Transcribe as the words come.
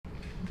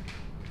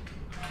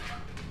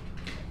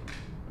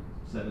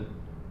7.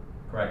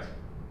 Correct.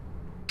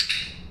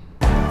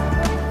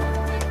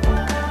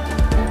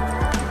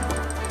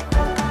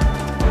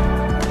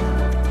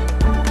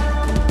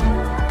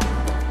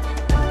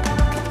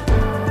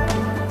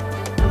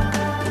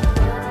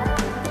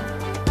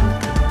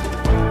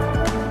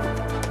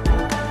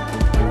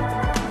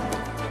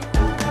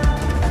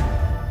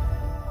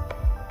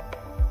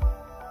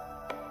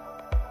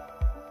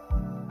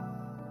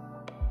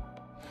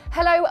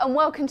 Hello and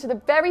welcome to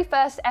the very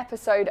first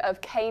episode of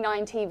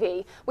Canine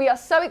TV. We are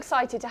so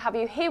excited to have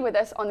you here with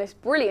us on this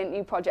brilliant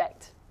new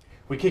project.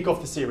 We kick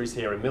off the series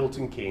here in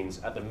Milton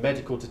Keynes at the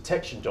Medical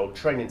Detection Dog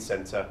Training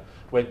Centre,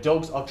 where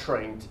dogs are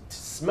trained to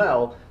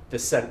smell the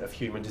scent of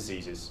human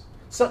diseases,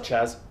 such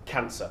as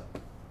cancer.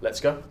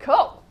 Let's go.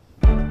 Cool.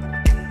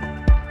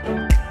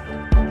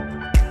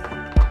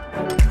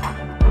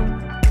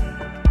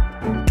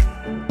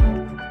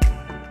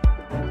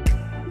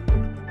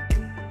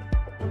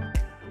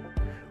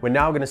 We're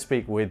now going to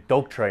speak with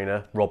dog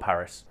trainer Rob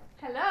Harris.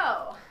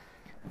 Hello.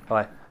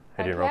 Hi.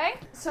 How you doing, Rob? Okay,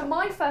 so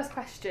my first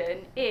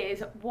question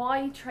is,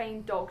 why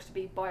train dogs to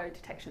be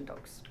biodetection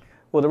dogs?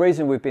 Well, the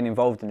reason we've been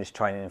involved in this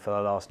training for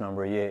the last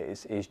number of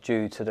years is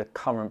due to the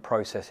current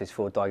processes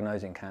for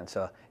diagnosing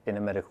cancer in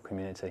the medical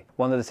community.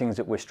 One of the things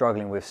that we're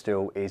struggling with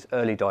still is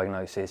early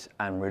diagnosis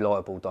and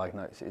reliable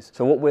diagnosis.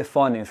 So what we're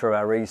finding through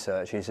our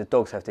research is that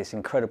dogs have this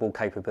incredible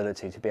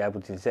capability to be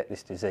able to detect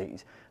this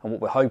disease, and what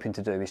we're hoping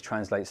to do is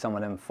translate some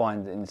of them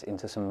findings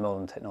into some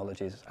modern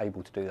technologies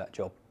able to do that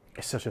job.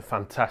 It's such a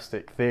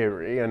fantastic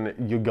theory, and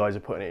you guys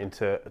are putting it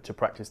into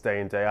practice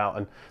day in, day out,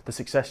 and the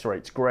success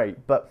rate's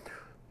great. But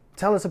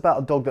tell us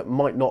about a dog that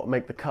might not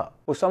make the cut.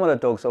 Well, some of the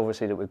dogs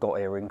obviously that we've got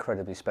here are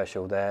incredibly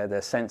special.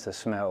 Their sense of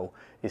smell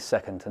is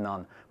second to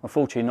none.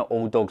 Unfortunately, not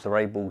all dogs are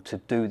able to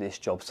do this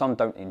job. Some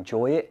don't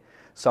enjoy it.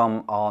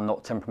 Some are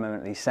not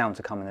temperamentally sound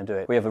to come in and do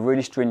it. We have a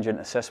really stringent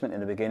assessment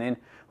in the beginning.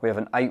 We have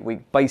an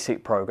 8-week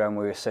basic program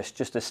where we assess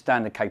just a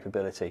standard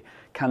capability.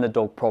 Can the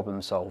dog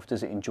problem solve?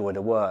 Does it enjoy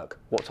the work?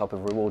 What type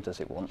of reward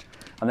does it want?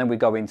 And then we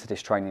go into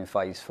this training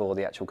phase for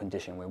the actual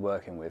condition we're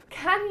working with.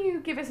 Can you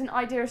give us an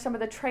idea of some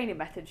of the training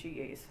methods you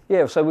use?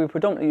 Yeah, so we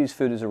predominantly use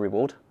food as a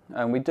reward,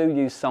 and we do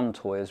use some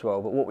toy as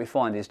well, but what we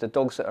find is the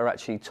dogs that are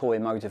actually toy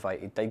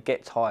motivated, they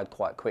get tired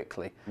quite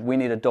quickly. We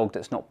need a dog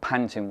that's not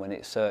panting when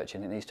it's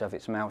searching. It needs to have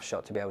its mouth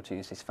shut to be able to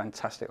use this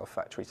fantastic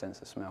olfactory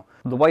sense of smell.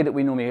 The way that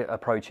we normally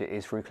approach it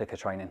is through clicker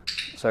training.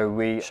 So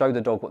we show the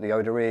dog what the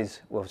odour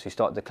is, we obviously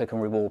start the click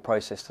and reward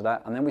process to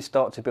that, and then we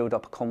start to build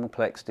up a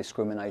complex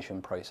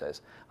discrimination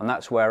process, and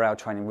that's where our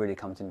training really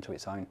comes into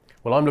its own.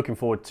 Well, I'm looking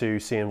forward to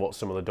seeing what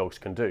some of the dogs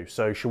can do.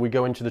 So should we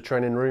go into the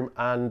training room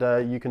and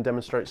you can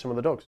demonstrate some of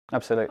the dogs?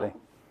 Absolutely.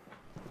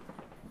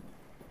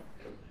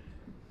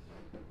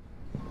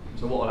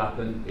 So what will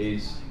happen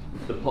is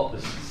the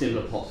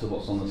similar pot to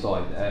what's on the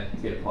side there,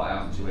 you get a pot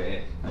out into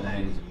it, and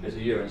then there's a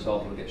urine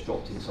sample that gets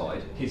dropped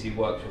inside. Kizzy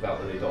works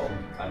without the lid on,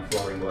 and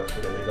Flooring works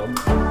with the lid on.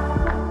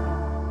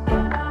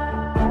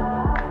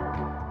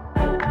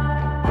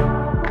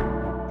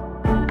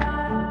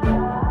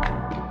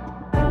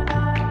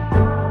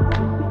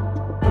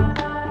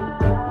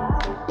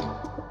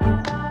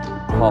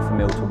 Half a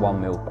mil to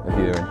 1 mil of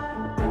urine.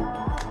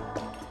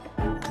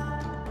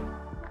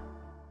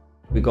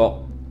 We've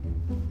got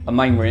a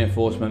main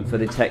reinforcement for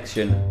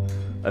detection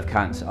of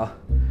cancer,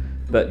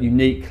 but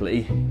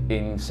uniquely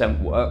in scent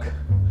work,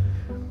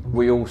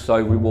 we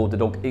also reward the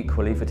dog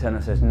equally for telling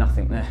us there's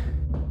nothing there.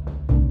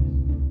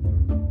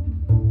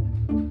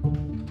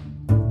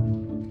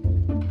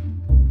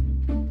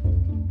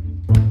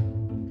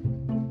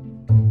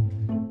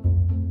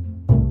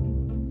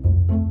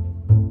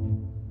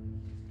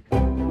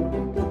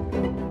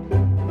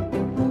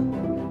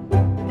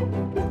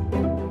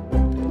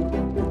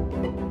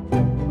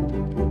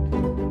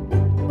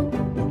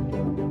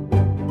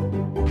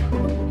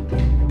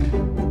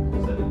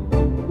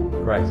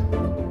 Great.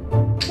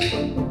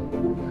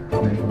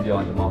 Coming from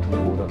behind the mark on the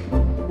border.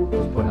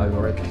 Just put it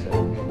over everything.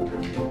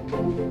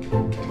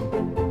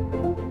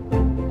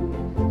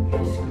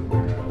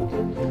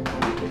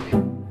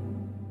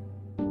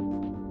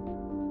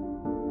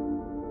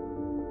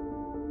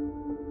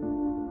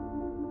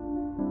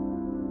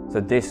 So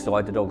this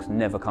side, the dogs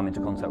never come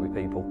into contact with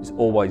people. It's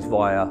always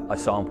via a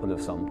sample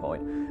of some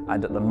point.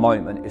 And at the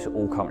moment, it's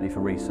all currently for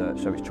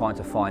research. So it's trying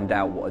to find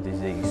out what a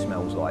disease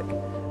smells like.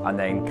 And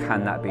then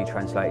can that be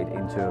translated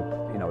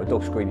into a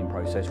dog screening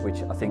process,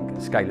 which I think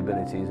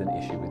scalability is an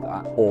issue with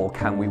that. Or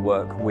can we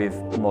work with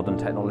modern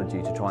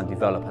technology to try and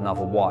develop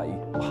another way,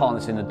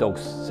 harnessing the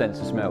dog's sense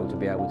of smell to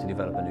be able to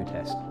develop a new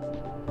test.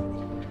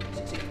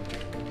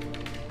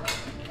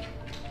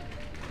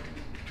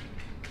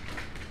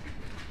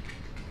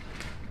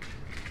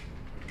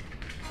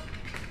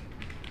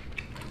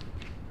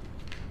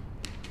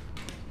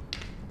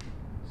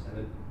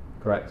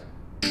 Correct.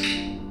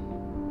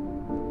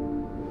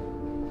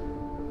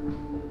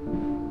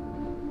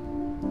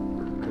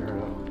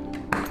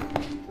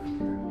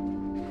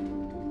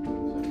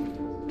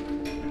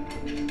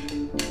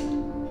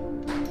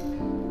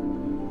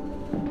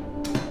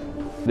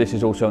 This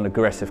is also an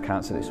aggressive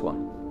cancer, this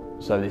one.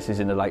 So this is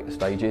in the later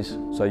stages.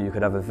 So you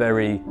could have a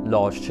very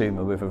large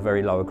tumour with a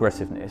very low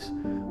aggressiveness,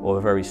 or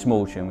a very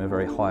small tumour with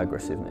very high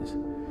aggressiveness.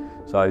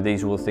 So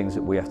these are all the things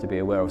that we have to be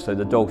aware of. So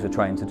the dogs are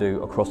trained to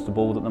do across the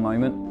board at the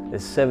moment.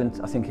 There's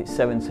I think it's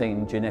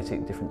 17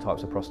 genetic different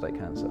types of prostate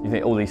cancer. You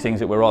think all these things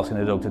that we're asking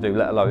the dog to do,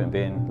 let alone it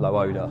being low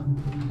odour.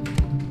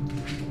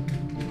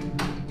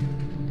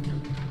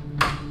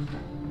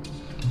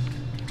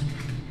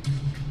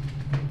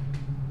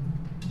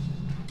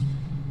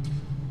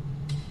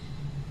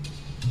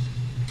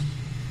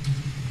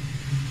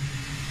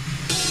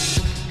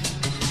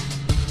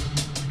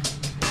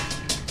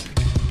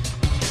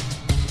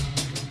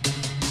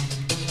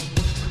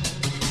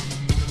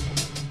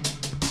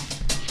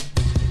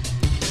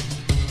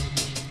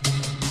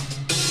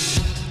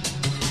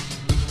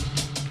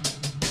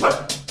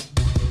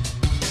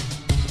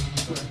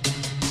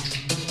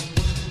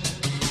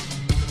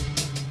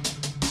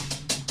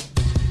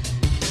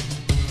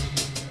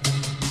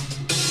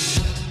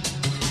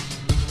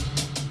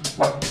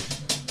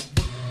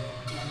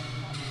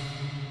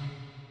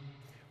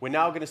 We're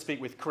now going to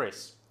speak with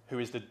Chris, who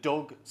is the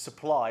dog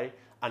supply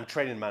and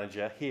training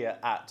manager here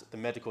at the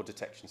Medical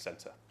Detection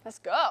Centre. Let's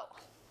go.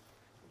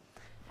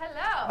 Hello.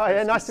 Hi,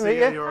 yeah, nice to meet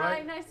you.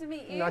 Hi, nice to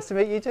meet you. Nice to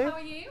meet you too. How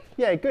are you?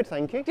 Yeah, good,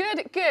 thank you.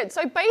 Good, good.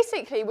 So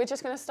basically, we're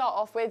just going to start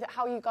off with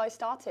how you guys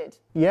started.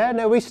 Yeah,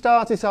 no, we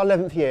started, it's our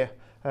 11th year.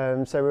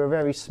 So we're a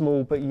very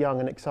small but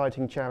young and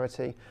exciting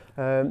charity.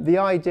 The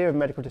idea of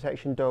medical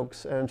detection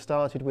dogs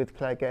started with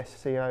Claire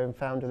Guest, CEO and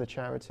founder of the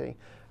charity.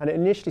 And it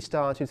initially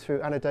started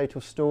through anecdotal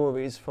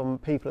stories from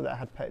people that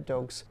had pet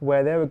dogs,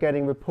 where they were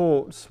getting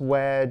reports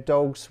where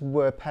dogs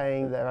were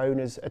paying their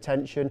owners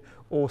attention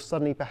or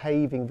suddenly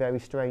behaving very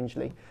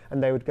strangely.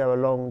 And they would go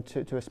along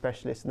to a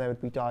specialist and they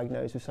would be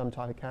diagnosed with some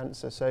type of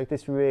cancer. So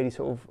this really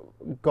sort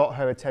of got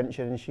her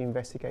attention and she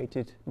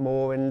investigated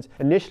more. And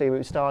initially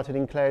it started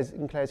in Claire's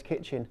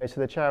kitchen. So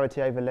the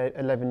charity over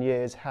 11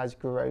 years has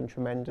grown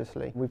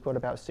tremendously. We've got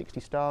about 60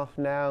 staff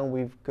now.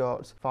 We've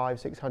got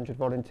 500-600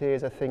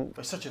 volunteers, I think.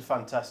 It's such a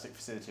fantastic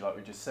facility, like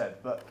we just said,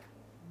 but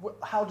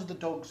how did the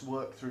dogs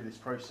work through this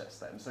process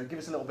then? So give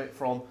us a little bit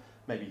from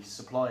maybe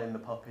supplying the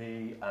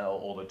puppy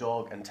or the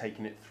dog and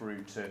taking it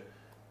through to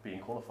being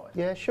qualified.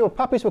 Yeah, sure.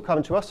 Puppies will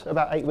come to us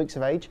about 8 weeks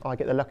of age. I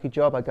get the lucky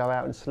job, I go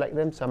out and select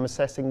them, so I'm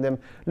assessing them,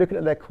 looking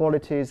at their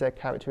qualities, their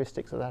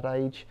characteristics at that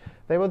age.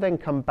 They will then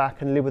come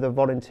back and live with a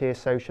volunteer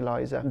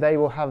socialiser. They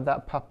will have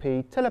that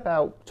puppy till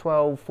about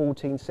 12,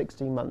 14,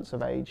 16 months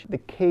of age. The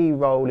key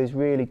role is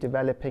really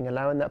developing,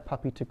 allowing that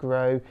puppy to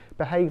grow,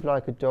 behave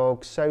like a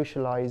dog,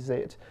 socialise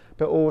it,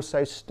 but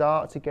also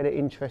start to get it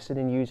interested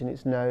in using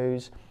its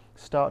nose,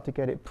 start to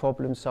get it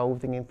problem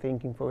solving and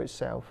thinking for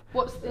itself.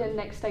 What's the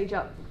next stage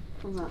up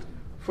from that?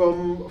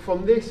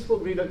 From this, what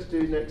would we like to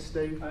do next,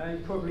 Steve?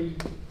 Probably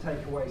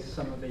take away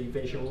some of the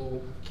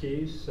visual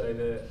cues, so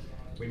that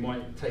we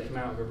might take him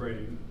out of a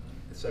room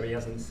so he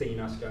hasn't seen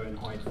us go and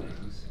hide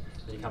things.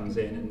 He comes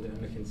in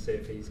and looking to see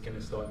if he's going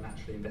to start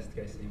naturally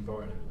investigating the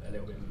environment a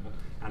little bit more,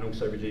 and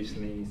also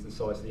reducing the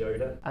size of the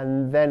odour.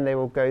 And then they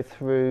will go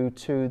through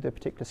to the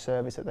particular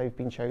service that they've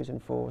been chosen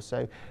for.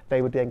 So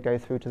they would then go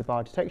through to the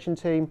biodetection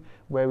team,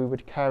 where we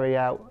would carry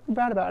out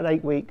about an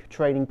 8-week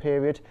training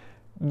period,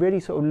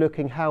 really sort of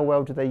looking how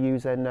well do they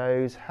use their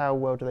nose, how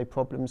well do they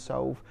problem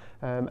solve,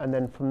 and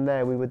then from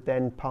there we would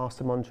then pass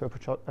them on to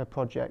a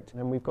project,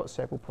 and we've got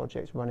several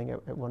projects running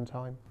at one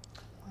time.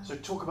 So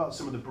talk about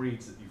some of the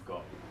breeds that you've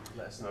got.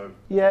 Let us know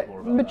Yeah,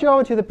 more about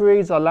majority of the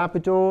breeds are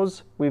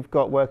Labradors. We've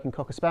got working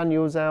Cocker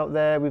Spaniels out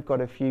there. We've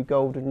got a few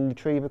Golden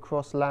Retriever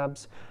cross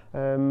labs.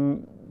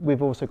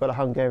 We've also got a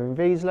Hungarian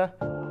Riesler.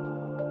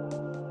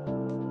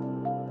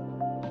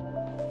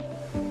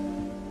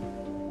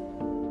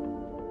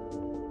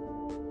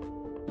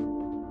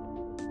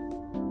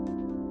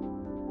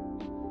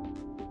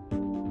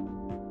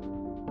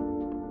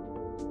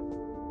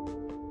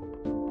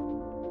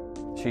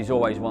 She's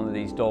always one of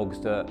these dogs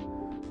that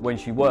when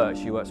she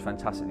works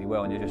fantastically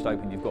well, and you're just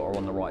hoping you've got her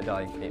on the right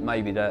day. It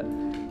may be that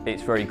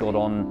it's very good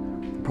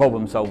on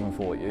problem solving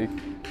for you,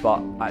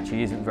 but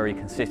actually isn't very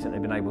consistently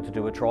been able to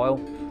do a trial.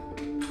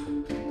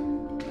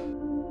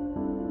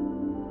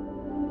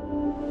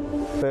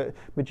 But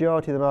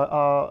majority of them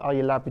are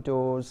your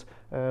Labradors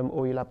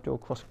or your Labrador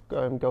cross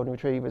Golden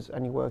Retrievers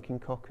and your working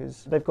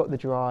Cockers. They've got the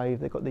drive,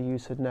 they've got the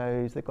use of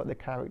nose, they've got the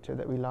character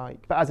that we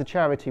like. But as a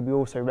charity, we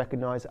also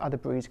recognise that other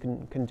breeds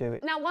can do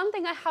it. Now, one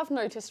thing I have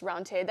noticed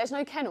around here, there's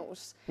no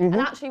kennels. And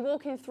actually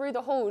walking through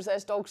the halls,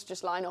 there's dogs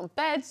just lying on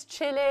beds,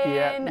 chilling,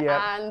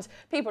 and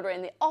people are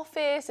in the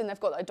office and they've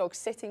got their dogs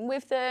sitting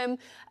with them.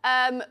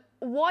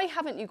 Why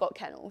haven't you got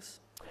kennels?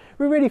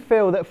 We really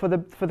feel that for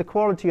the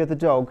quality of the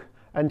dog,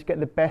 and to get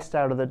the best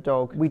out of the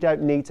dog, we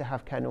don't need to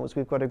have kennels.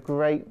 We've got a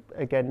great,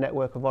 again,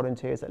 network of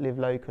volunteers that live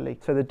locally.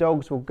 So the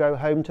dogs will go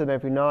home to them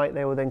every night.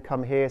 They will then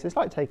come here. So it's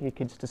like taking your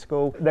kids to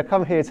school. They'll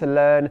come here to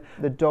learn.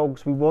 The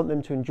dogs, we want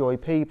them to enjoy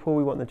people.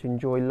 We want them to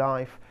enjoy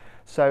life.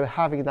 So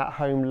having that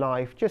home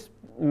life just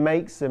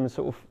makes them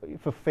sort of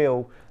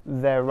fulfill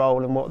their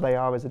role and what they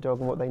are as a dog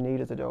and what they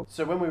need as a dog.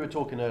 So when we were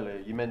talking earlier,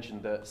 you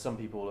mentioned that some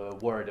people are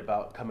worried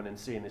about coming and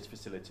seeing this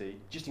facility,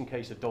 just in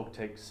case a dog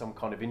takes some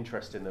kind of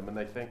interest in them and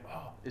they think,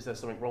 oh, is there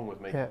something wrong with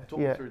me? Talk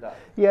me through that.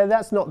 Yeah,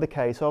 that's not the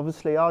case.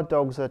 Obviously, our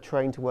dogs are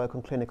trained to work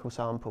on clinical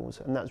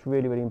samples, and that's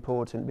really, really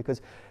important,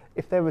 because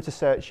if they were to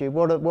search you,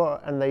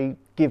 and they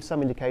give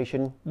some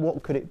indication,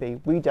 what could it be?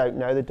 We don't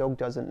know, the dog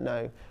doesn't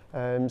know.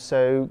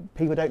 So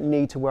people don't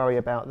need to worry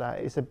about that.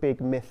 It's a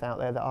big myth out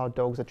there that our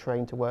dogs are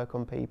trained to work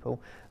on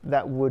people.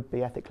 That would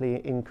be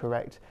ethically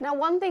incorrect. Now,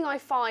 one thing I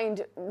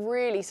find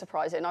really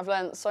surprising, I've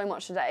learned so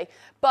much today,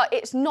 but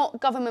it's not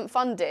government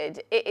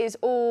funded. It is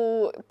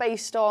all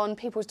based on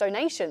people's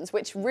donations,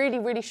 which really,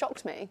 really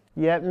shocked me.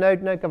 Yeah, no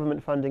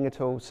government funding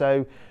at all.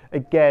 So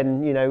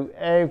again, you know,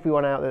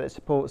 everyone out there that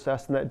supports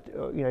us and that,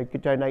 you know,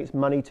 donates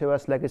money to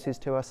us, legacies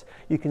to us,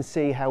 you can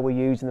see how we're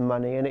using the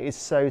money, and it is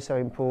so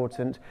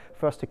important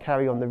for us to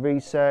carry on the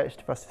research,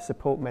 for us to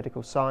support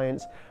medical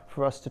science,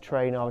 for us to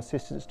train our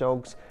assistance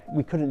dogs.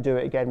 We couldn't do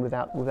it again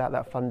without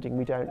that funding.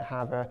 We don't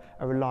have a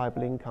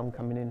reliable income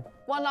coming in.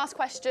 One last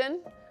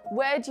question.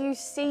 Where do you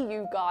see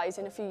you guys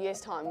in a few years'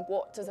 time?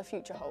 What does the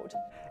future hold?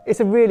 It's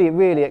a really,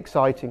 really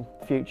exciting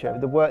future.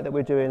 The work that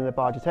we're doing in the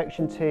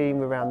biodetection team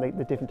around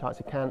the different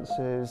types of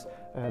cancers,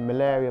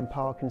 malaria and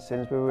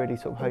Parkinson's, we're really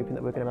sort of hoping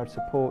that we're going to be able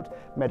to support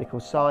medical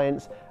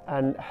science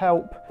and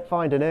help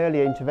find an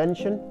earlier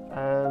intervention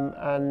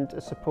and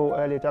support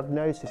earlier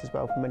diagnosis as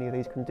well for many of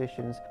these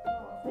conditions.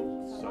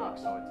 So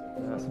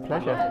exciting. That's a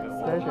pleasure.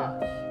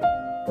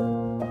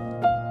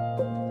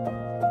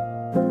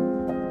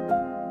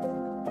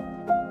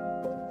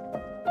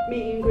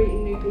 Meeting and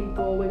greeting new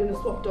people, we're going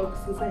to swap dogs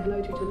and say hello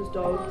to each other's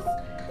dogs,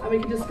 and we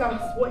can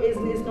discuss what is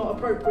and is not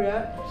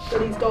appropriate for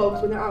these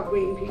dogs when they're out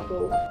greeting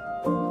people.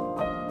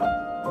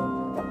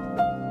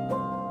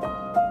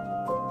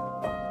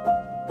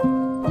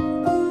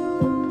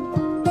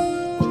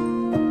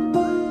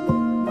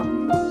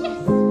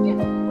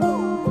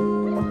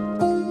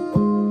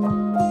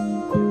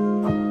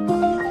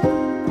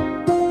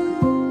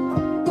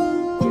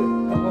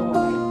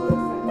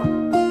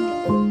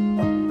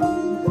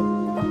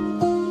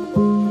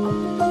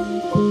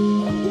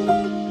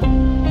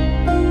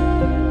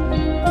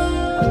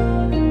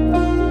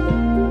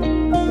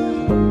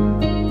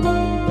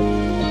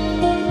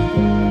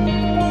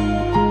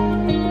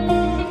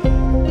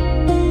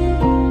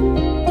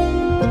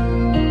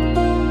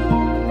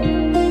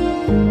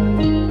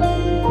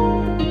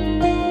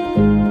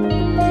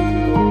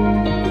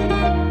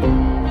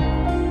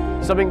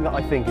 Something that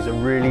I think is a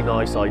really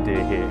nice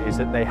idea here is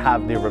that they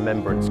have the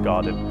Remembrance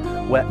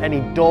Garden, where any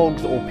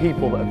dogs or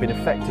people that have been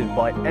affected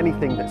by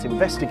anything that's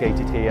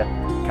investigated here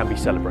can be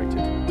celebrated.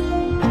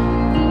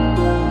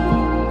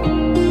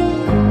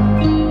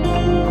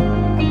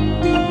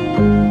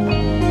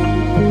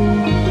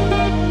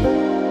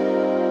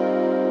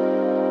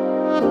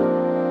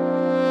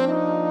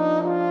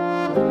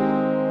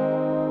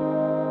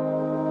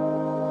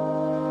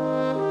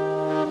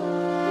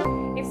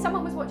 If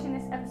someone was watching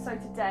this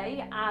episode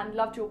today and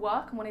loved your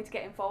work and wanted to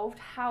get involved,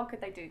 how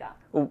could they do that?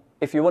 Well,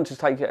 if you want to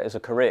take it as a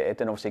career,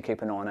 then obviously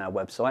keep an eye on our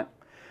website.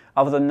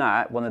 Other than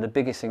that, one of the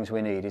biggest things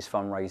we need is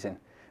fundraising.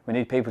 We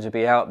need people to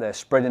be out there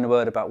spreading the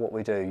word about what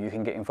we do. You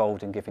can get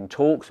involved in giving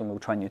talks and we'll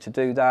train you to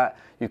do that.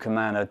 You can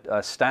man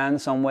a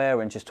stand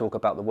somewhere and just talk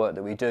about the work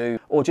that we do,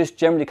 or just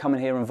generally coming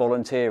here and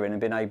volunteering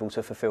and being able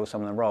to fulfil some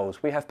of the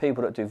roles. We have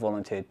people that do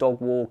volunteer dog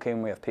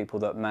walking, we have people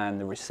that man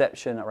the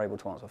reception, that are able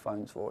to answer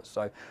phones for us.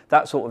 So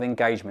that sort of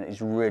engagement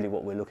is really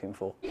what we're looking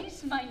for. Are you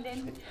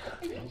smiling?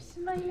 Are you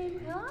smiling,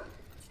 huh?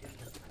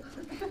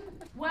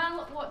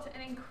 Well, what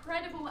an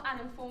incredible and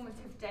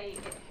informative day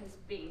it has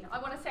been. I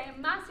want to say a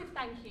massive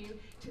thank you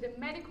to the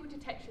Medical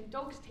Detection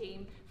Dogs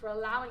team for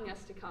allowing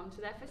us to come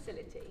to their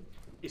facility.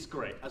 It's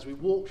great. As we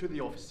walk through the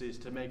offices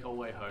to make our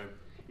way home,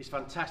 it's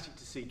fantastic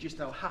to see just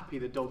how happy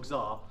the dogs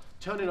are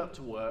turning up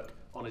to work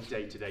on a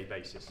day-to-day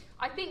basis.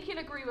 I think you'll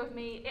agree with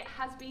me, it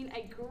has been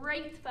a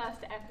great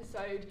first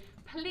episode.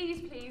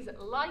 Please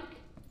like,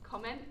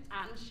 comment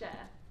and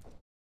share.